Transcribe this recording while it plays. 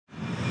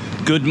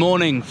Good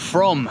morning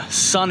from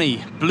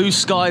sunny blue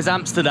skies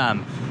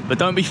Amsterdam. But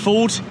don't be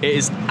fooled, it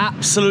is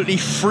absolutely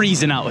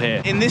freezing out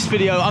here. In this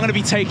video, I'm gonna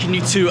be taking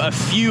you to a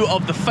few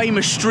of the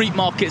famous street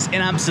markets in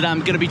Amsterdam.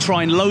 Gonna be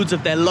trying loads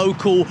of their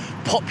local,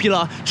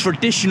 popular,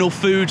 traditional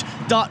food,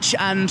 Dutch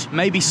and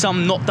maybe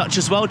some not Dutch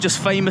as well,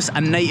 just famous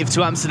and native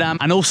to Amsterdam.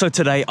 And also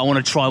today, I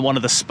wanna try one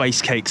of the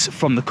space cakes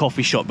from the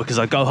coffee shop because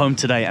I go home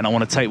today and I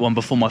wanna take one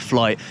before my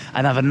flight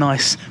and have a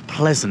nice,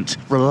 pleasant,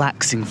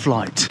 relaxing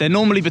flight. They're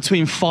normally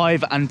between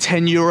 5 and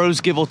 10 euros,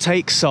 give or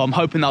take, so I'm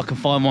hoping that I can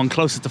find one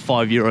closer to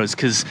 5 euros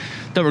because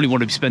don't really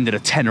want to be spending a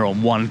tenner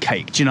on one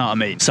cake, do you know what I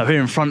mean? So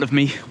here in front of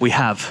me, we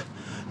have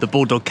the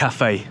Bulldog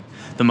Cafe,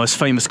 the most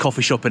famous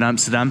coffee shop in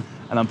Amsterdam,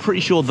 and I'm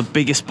pretty sure the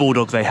biggest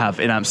Bulldog they have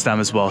in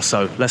Amsterdam as well.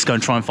 So let's go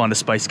and try and find a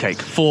space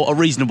cake for a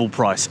reasonable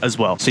price as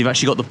well. So you've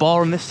actually got the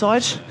bar on this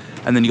side,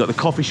 and then you've got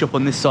the coffee shop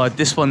on this side.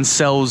 This one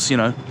sells, you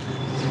know,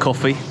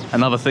 coffee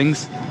and other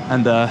things.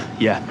 And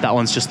yeah, that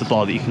one's just the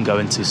bar that you can go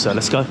into. So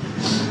let's go.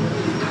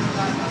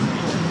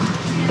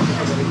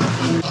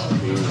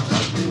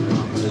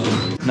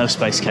 No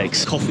space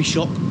cakes. Coffee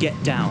shop,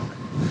 get down.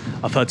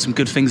 I've heard some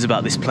good things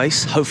about this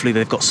place. Hopefully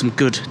they've got some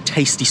good,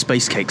 tasty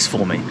space cakes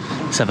for me.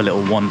 Let's have a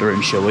little wander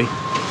in, shall we?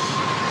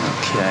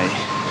 Okay.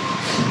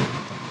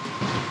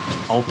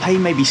 I'll pay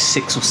maybe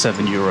 6 or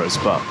 7 euros,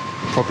 but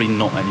probably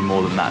not any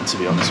more than that, to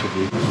be honest with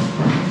you.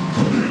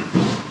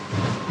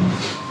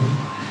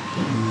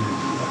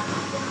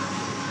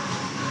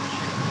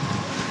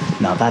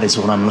 Now that is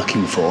what I'm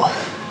looking for.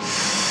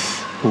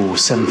 Ooh,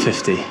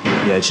 7.50.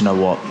 Yeah, do you know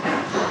what?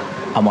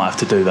 I might have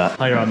to do that.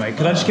 Hi, right, mate.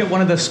 Could I just get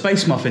one of the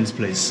space muffins,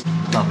 please?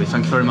 Lovely,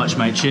 thank you very much,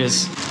 mate.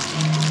 Cheers.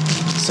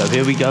 So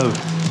here we go.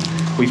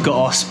 We've got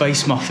our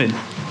space muffin.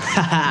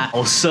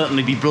 I'll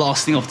certainly be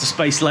blasting off to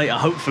space later,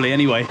 hopefully,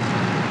 anyway.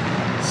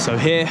 So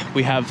here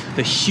we have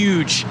the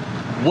huge,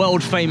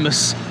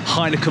 world-famous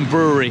Heineken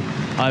brewery.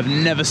 I've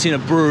never seen a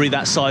brewery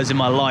that size in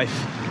my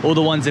life. All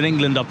the ones in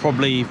England are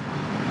probably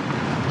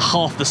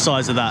half the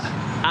size of that.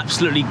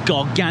 Absolutely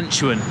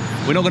gargantuan.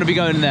 We're not going to be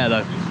going there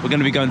though. We're going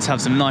to be going to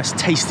have some nice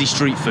tasty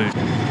street food.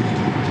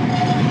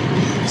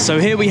 So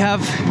here we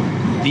have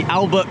the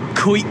Albert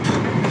Cuyp,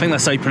 I think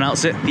that's how you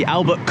pronounce it, the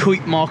Albert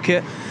Cuyp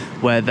Market,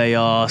 where they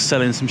are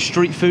selling some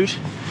street food.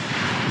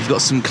 We've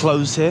got some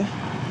clothes here.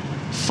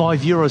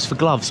 5 euros for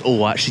gloves.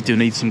 Oh, I actually do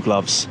need some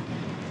gloves.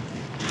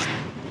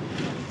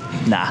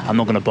 Nah, I'm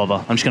not going to bother.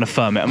 I'm just going to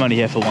firm it. I'm only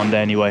here for one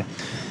day anyway.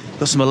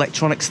 Got some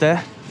electronics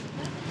there.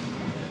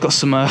 Got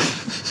some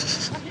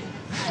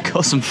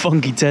got some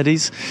funky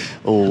teddies.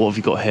 Oh, what have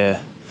we got here?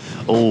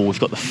 Oh, we've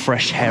got the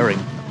fresh herring.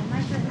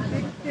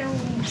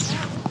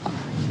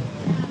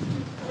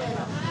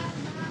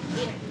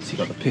 So you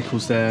got the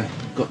pickles there,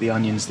 got the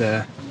onions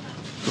there,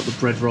 got the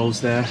bread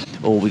rolls there.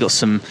 Oh, we got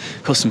some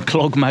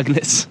clog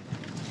magnets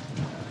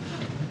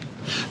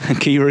and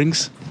key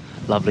rings.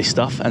 Lovely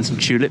stuff, and some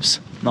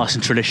tulips. Nice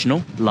and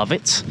traditional. Love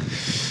it.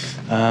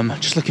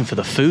 Just looking for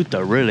the food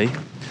though, really.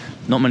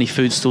 Not many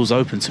food stalls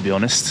open, to be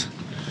honest.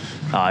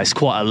 It's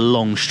quite a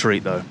long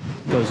street though.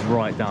 Goes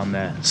right down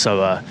there.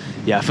 So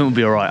yeah, I think we'll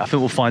be all right. I think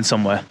we'll find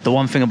somewhere. The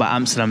one thing about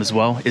Amsterdam as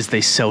well is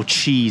they sell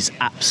cheese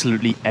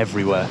absolutely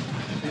everywhere.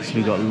 So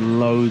we've got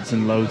loads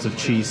and loads of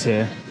cheese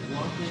here.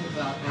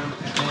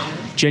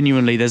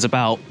 Genuinely, there's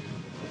about,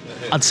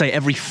 I'd say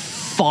every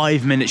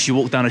 5 minutes you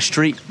walk down a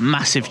street,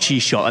 massive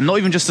cheese shop. And not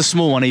even just a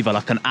small one either,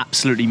 like an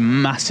absolutely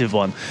massive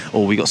one.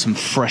 Oh, we got some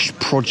fresh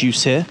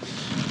produce here.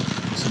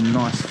 Some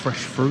nice fresh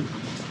fruit.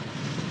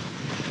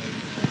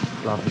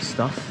 Lovely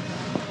stuff.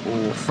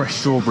 Oh, fresh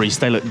strawberries.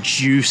 They look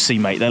juicy,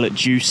 mate. They look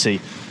juicy.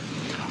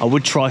 I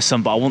would try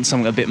some, but I want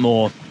something a bit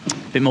more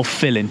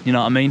filling. You know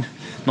what I mean?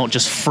 Not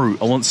just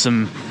fruit. I want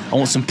some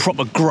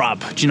proper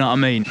grub. Do you know what I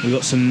mean? We've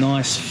got some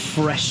nice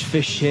fresh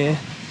fish here.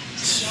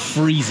 It's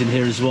freezing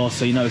here as well,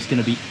 so you know it's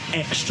going to be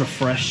extra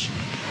fresh.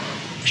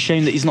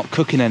 Shame that he's not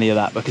cooking any of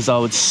that because I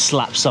would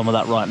slap some of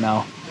that right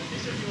now.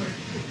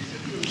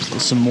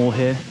 Got some more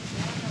here.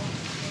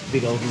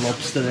 Big old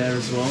lobster there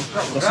as well.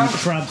 Got some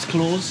crab's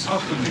claws.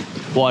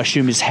 What I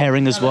assume is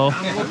herring as well.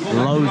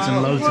 Loads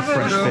and loads of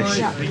fresh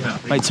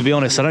fish. Mate, to be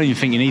honest, I don't even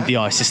think you need the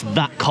ice. It's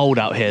that cold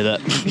out here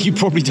that you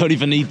probably don't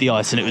even need the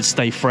ice and it would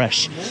stay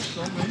fresh.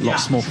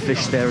 Lots more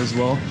fish there as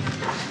well.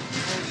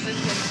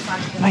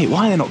 Mate,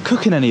 why are they not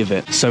cooking any of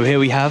it? So here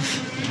we have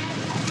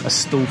a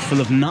stall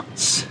full of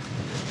nuts.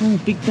 Oh,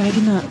 big bag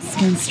of nuts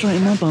going straight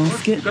in my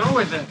basket.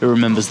 Who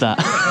remembers that?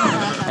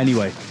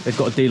 Anyway, they've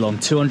got a deal on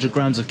 200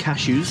 grams of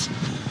cashews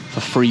for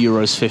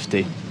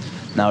 €3.50.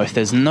 Now, if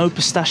there's no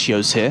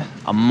pistachios here,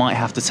 I might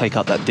have to take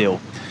up that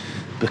deal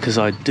because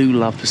I do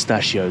love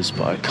pistachios,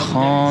 but I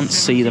can't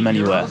see them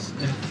anywhere.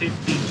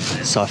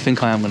 So I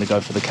think I am going to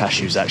go for the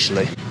cashews,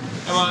 actually.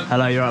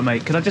 Hello, you're right,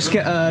 mate. Could I just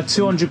get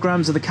 200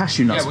 grams of the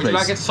cashew nuts, please? Would you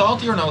like it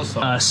salty or no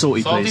salt?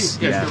 Salty, please.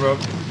 Yes,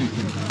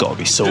 yeah. Gotta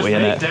be salty,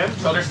 innit? Them,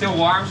 so they're still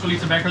warm, so leave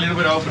them back a little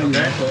bit open,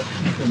 okay?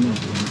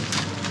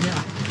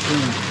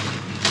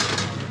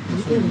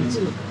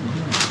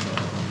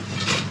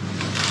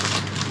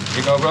 Here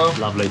you go, bro.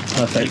 Lovely,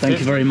 perfect. Thank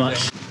you very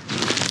much.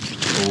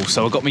 Oh,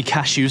 so I got me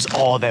cashews.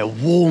 Oh, they're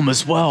warm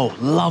as well.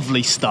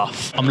 Lovely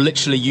stuff. I'm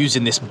literally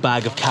using this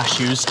bag of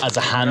cashews as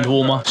a hand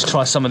warmer. Let's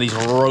try some of these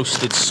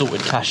roasted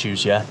salted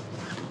cashews, yeah?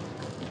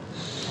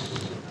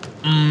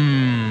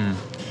 Mmm.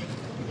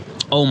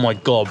 Oh my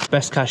God,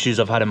 best cashews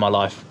I've had in my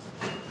life.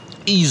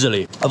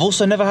 Easily. I've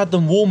also never had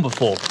them warm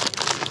before.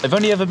 They've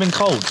only ever been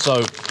cold,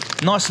 so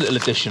nice little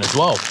addition as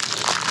well.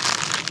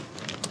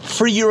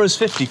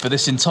 €3.50 for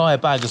this entire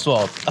bag as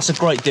well. That's a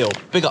great deal.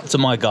 Big up to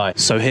my guy.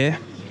 So here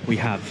we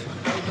have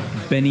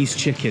Benny's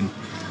Chicken.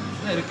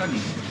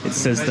 It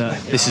says that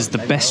this is the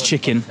best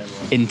chicken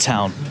in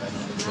town.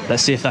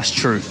 Let's see if that's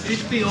true.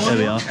 There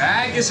we are.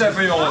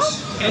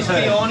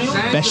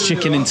 Best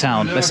chicken in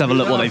town. Let's have a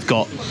look what they've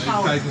got.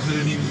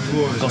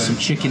 Got some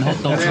chicken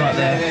hot dogs right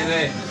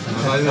there.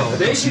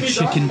 Got some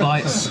chicken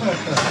bites.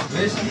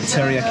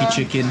 Teriyaki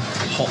chicken,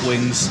 hot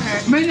wings. I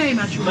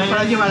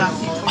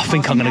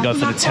think I'm going to go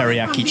for the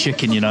teriyaki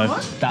chicken, you know.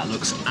 That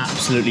looks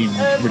absolutely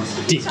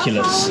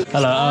ridiculous.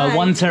 Hello,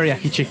 one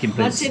teriyaki chicken,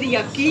 please.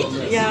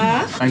 Teriyaki,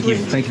 yeah. Thank you.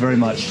 Thank you very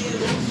much.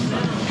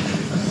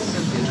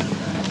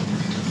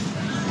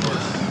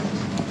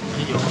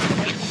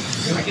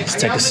 Let's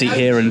take a seat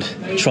here and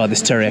try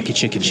this teriyaki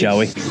chicken, shall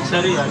we?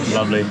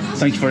 Lovely.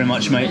 Thank you very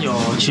much, mate.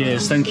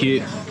 Cheers. Thank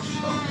you.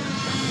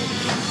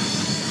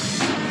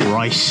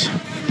 Right.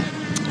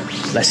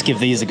 Let's give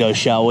these a go,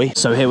 shall we?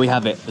 So here we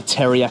have it, the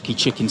teriyaki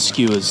chicken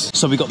skewers.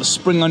 So we've got the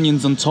spring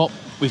onions on top.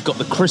 We've got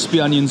the crispy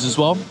onions as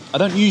well. I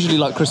don't usually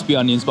like crispy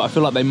onions, but I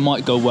feel like they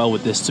might go well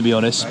with this, to be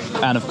honest.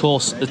 And of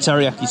course, the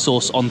teriyaki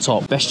sauce on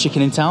top. Best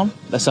chicken in town?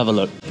 Let's have a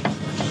look.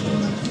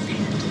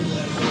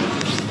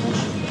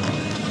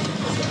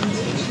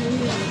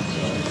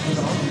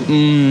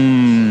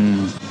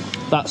 Mmm,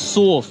 that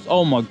sauce,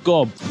 oh my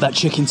God. That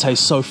chicken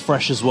tastes so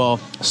fresh as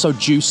well, so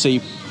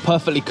juicy,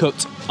 perfectly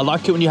cooked. I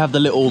like it when you have the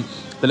little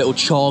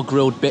char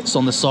grilled bits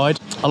on the side.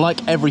 I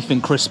like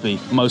everything crispy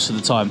most of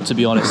the time, to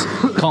be honest.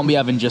 Can't be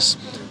having just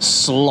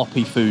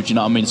sloppy food, you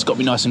know what I mean? It's got to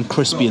be nice and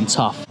crispy and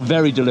tough.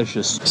 Very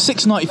delicious.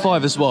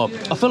 $6.95 as well.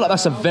 I feel like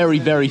that's a very,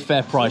 very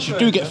fair price. You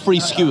do get free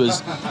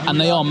skewers,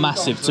 and they are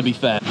massive, to be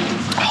fair.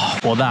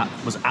 Well, that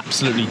was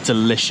absolutely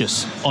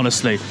delicious,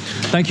 honestly.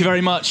 Thank you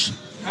very much.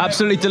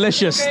 Absolutely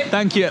delicious.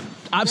 Thank you.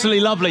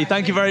 Absolutely lovely.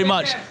 Thank you very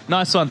much.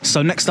 Nice one.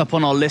 So next up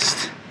on our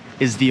list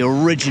is the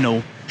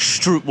original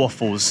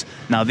Stroopwafels.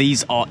 Now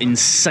these are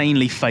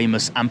insanely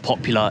famous and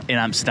popular in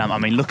Amsterdam. I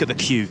mean, look at the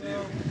queue.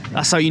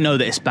 That's how you know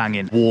that it's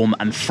banging. Warm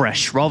and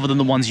fresh, rather than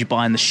the ones you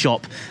buy in the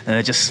shop and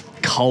they're just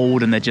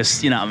cold and they're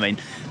just, you know what I mean?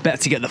 Better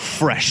to get the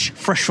fresh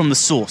from the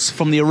source,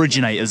 from the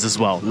originators as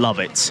well. Love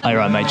it. All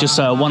right, mate, just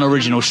one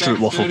original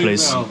Stroopwafel,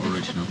 please.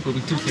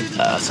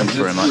 Thank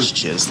you very much.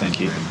 Cheers, thank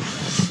you.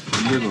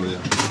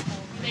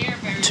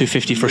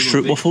 $2.50 for a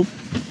Stroopwafel.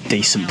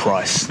 Decent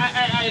price.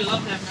 I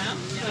love that, man.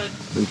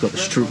 We've got the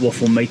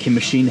Stroopwafel making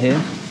machine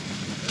here.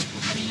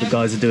 The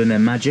guys are doing their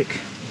magic.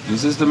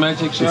 This is the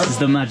magic, sir. This is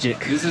the magic.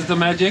 This is the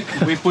magic.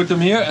 We put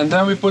them here and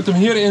then we put them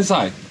here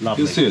inside.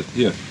 Lovely. You see it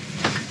here.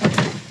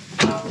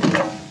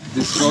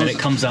 This goes and it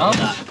comes out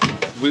up. of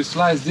that. We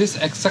slice this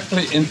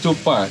exactly in two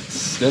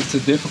parts. That's the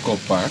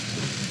difficult part.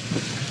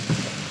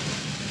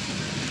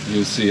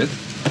 You see it.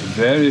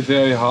 Very,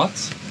 very hot.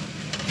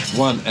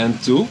 1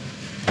 and 2.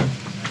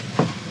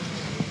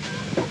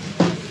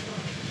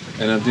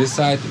 And on this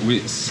side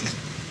we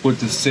put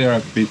the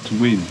syrup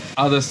between.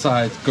 Other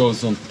side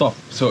goes on top.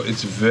 So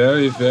it's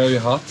very, very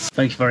hot.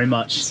 Thank you very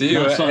much. See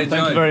you. Thank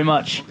you very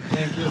much.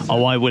 Thank you.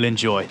 Oh, I will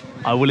enjoy.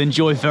 I will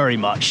enjoy very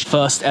much.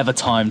 First ever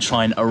time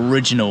trying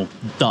original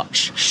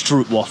Dutch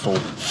Stroopwafel.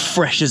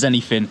 Fresh as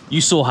anything. You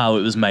saw how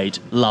it was made.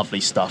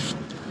 Lovely stuff.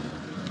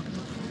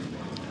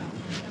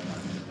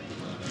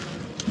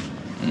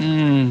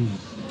 Mmm.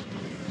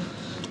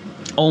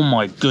 Oh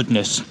my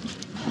goodness.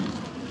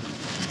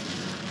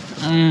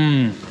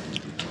 Mmm.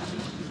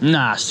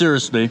 Nah,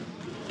 seriously.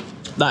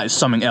 That is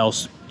something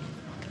else.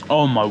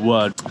 Oh my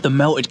word. The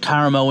melted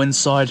caramel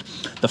inside,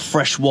 the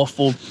fresh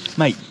waffle.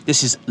 Mate,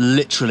 this is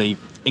literally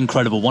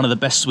incredible. One of the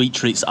best sweet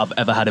treats I've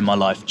ever had in my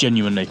life,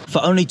 genuinely.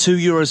 For only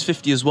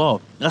 €2.50 as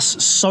well.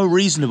 That's so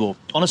reasonable.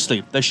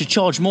 Honestly, they should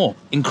charge more.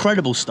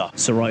 Incredible stuff.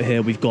 So right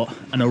here we've got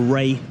an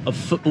array of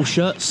football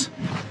shirts.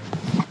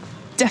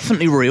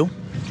 Definitely real.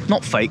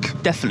 Not fake,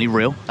 definitely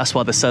real. That's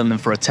why they're selling them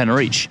for a tenner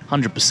each,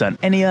 100%.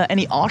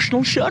 Any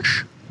Arsenal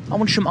shirts? I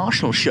want some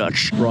Arsenal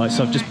shirts. Right,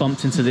 so I've just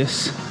bumped into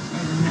this.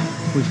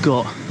 We've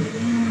got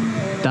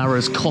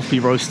Dara's coffee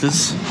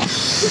roasters.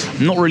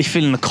 I'm not really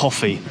feeling the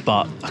coffee,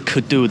 but I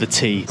could do with the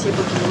tea.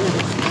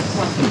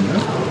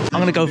 I'm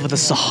gonna go for the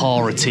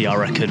Sahara Tea, I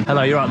reckon.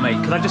 Hello, you're right,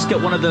 mate. Could I just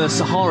get one of the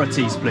Sahara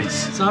Teas, please?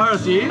 Sahara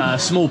Tea?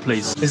 Small,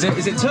 please. Is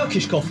it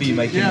Turkish coffee you're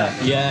making there?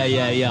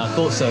 Yeah. I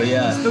thought so,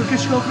 yeah. It's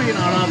Turkish coffee in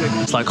Arabic.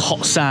 It's like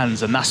hot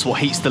sands, and that's what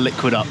heats the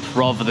liquid up,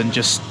 rather than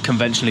just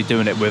conventionally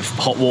doing it with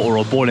hot water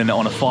or boiling it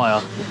on a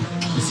fire.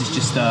 This is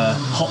just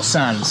hot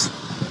sands.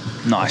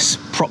 Nice,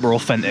 proper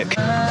authentic.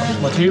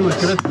 But here we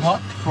get it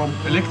hot from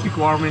electric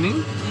warming.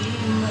 In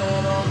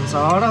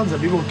Sahara, the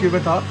people keep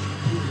it hot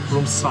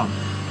from sun.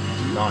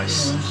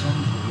 Nice.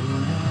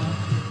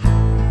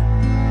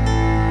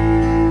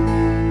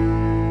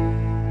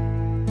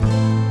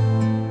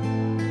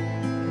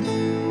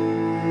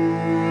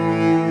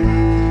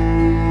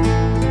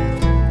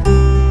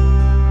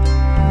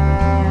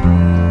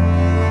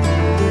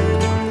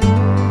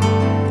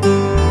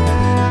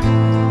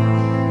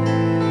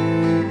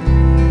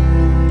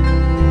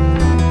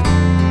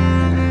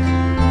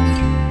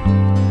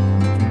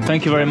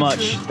 Thank you very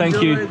much.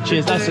 Thank you.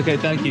 Cheers. That's okay.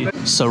 Thank you.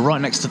 So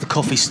right next to the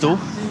coffee stall,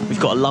 we've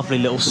got a lovely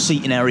little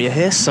seating area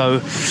here. So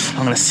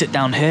I'm going to sit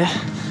down here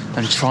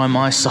and try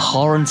my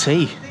Sahara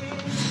tea.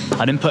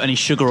 I didn't put any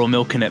sugar or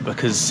milk in it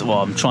because, well,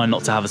 I'm trying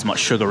not to have as much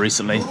sugar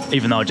recently,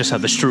 even though I just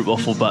had the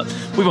Stroopwafel, but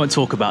we won't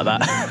talk about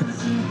that.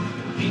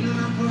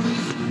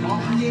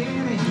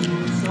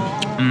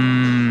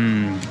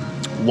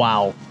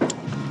 Wow.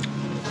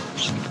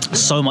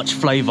 So much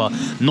flavour,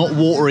 not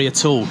watery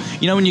at all.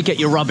 You know when you get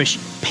your rubbish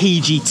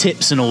PG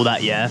tips and all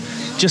that, yeah?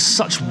 Just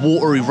such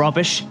watery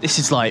rubbish. This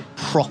is like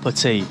proper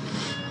tea.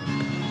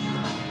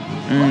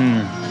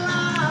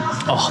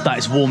 Oh, that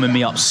is warming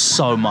me up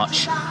so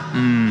much.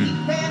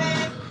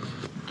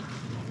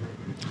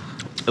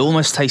 It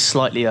almost tastes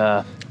slightly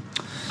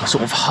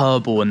sort of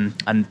herbal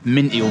and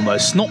minty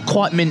almost. Not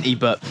quite minty,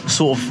 but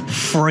sort of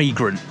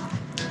fragrant.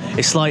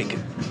 It's like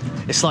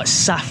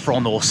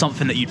saffron or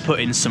something that you'd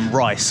put in some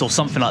rice or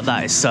something like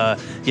that. It's,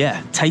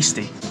 yeah,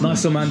 tasty.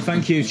 Nice one, man.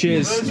 Thank you.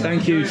 Cheers.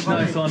 Thank you.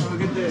 Nice one.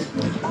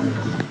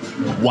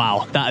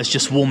 Wow, that has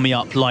just warmed me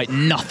up like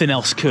nothing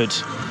else could.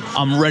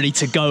 I'm ready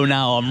to go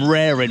now. I'm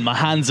raring. My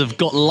hands have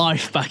got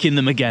life back in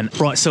them again.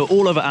 Right, so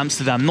all over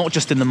Amsterdam, not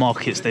just in the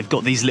markets, they've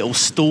got these little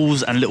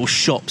stalls and little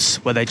shops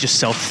where they just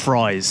sell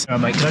fries. All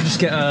right, mate, can I just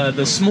get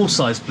the small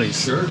size,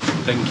 please? Sure.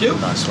 Thank you.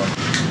 Nice one.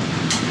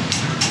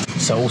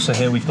 So also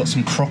here we've got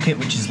some croquette,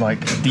 which is like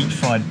deep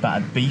fried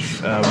battered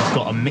beef. We've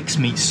got a mixed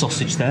meat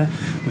sausage there.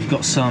 We've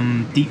got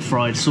some deep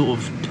fried sort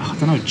of, I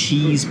don't know,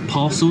 cheese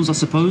parcels, I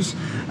suppose.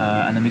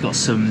 And then we've got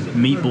some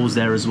meatballs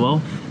there as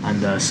well.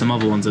 And some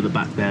other ones at the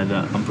back there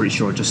that I'm pretty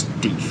sure are just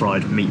deep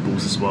fried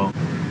meatballs as well.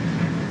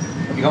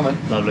 You go, man.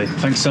 Lovely.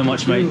 Thanks so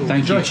much, mate.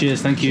 Thank you.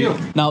 Cheers. Thank you.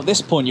 Now, at this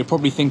point, you're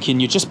probably thinking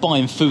you're just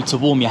buying food to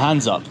warm your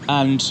hands up.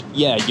 And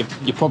yeah,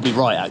 you're probably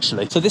right,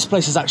 actually. So this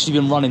place has actually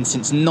been running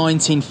since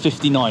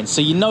 1959. So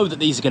you know that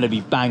these are going to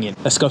be banging.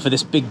 Let's go for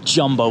this big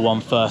jumbo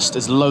one first.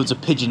 There's loads of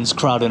pigeons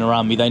crowding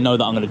around me. They know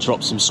that I'm going to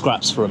drop some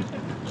scraps for them.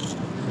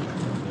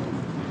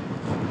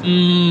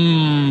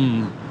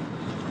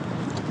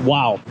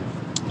 Wow.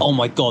 Oh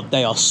my God,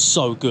 they are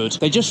so good.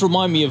 They just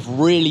remind me of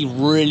really,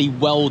 really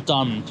well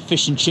done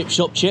fish and chip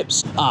shop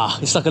chips. Ah,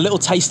 it's like a little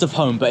taste of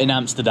home, but in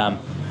Amsterdam.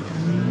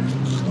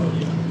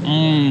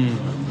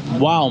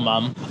 Wow,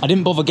 man. I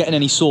didn't bother getting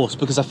any sauce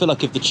because I feel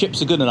like if the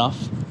chips are good enough,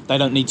 they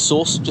don't need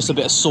sauce. Just a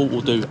bit of salt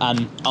will do.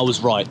 And I was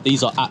right.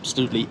 These are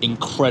absolutely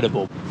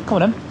incredible.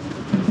 Come on, then.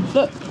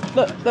 Look,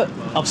 look, look.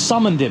 I've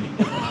summoned him.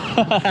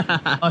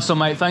 Nice one,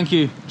 mate. Thank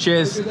you.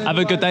 Cheers. Have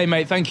a good day,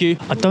 mate. Thank you.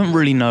 I don't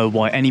really know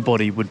why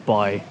anybody would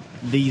buy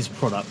these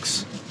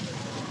products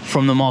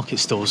from the market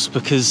stalls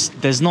because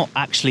there's not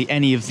actually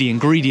any of the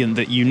ingredient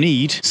that you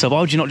need. So why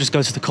would you not just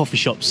go to the coffee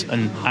shops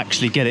and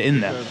actually get it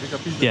in there?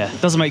 Yeah, it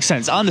doesn't make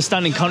sense. I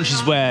understand in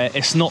countries where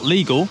it's not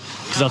legal,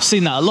 because I've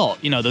seen that a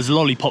lot. You know, there's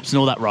lollipops and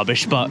all that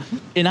rubbish, but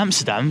in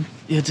Amsterdam,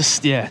 you're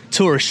just, yeah,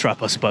 tourist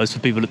trap, I suppose, for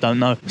people that don't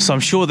know. So I'm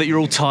sure that you're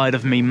all tired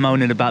of me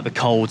moaning about the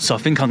cold, so I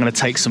think I'm going to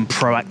take some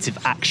proactive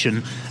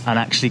action and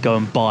actually go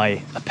and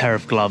buy a pair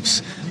of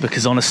gloves,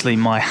 because honestly,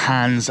 my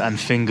hands and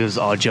fingers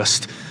are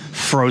just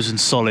frozen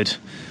solid.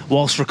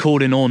 Whilst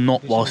recording or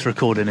not whilst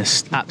recording,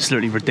 it's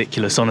absolutely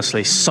ridiculous,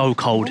 honestly. So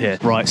cold here.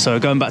 Right, so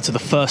going back to the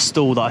first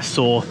stall that I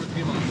saw,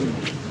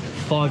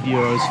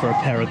 €5 for a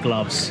pair of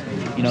gloves.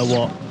 You know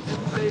what?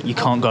 You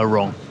can't go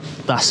wrong.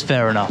 That's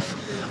fair enough.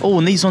 Oh,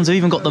 and these ones have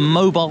even got the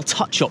mobile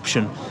touch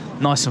option.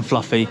 Nice and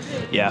fluffy.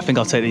 Yeah, I think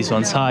I'll take these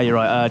ones. Hi, you're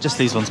right. Just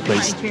these ones,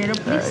 please. There you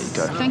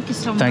go. Thank you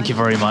so much. Thank you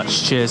very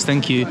much. Cheers.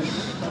 Thank you.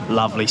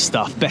 Lovely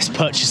stuff. Best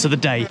purchase of the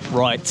day.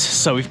 Right,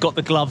 so we've got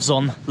the gloves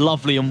on,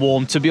 lovely and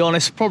warm. To be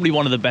honest, probably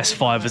one of the best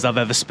fivers I've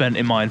ever spent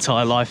in my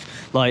entire life.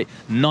 Like,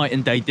 night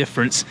and day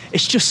difference.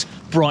 It's just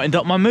brightened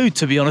up my mood,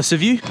 to be honest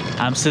with you.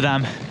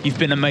 Amsterdam, you've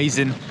been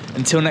amazing.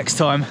 Until next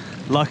time,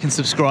 like and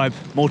subscribe.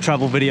 More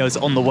travel videos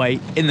on the way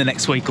in the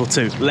next week or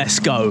two. Let's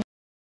go.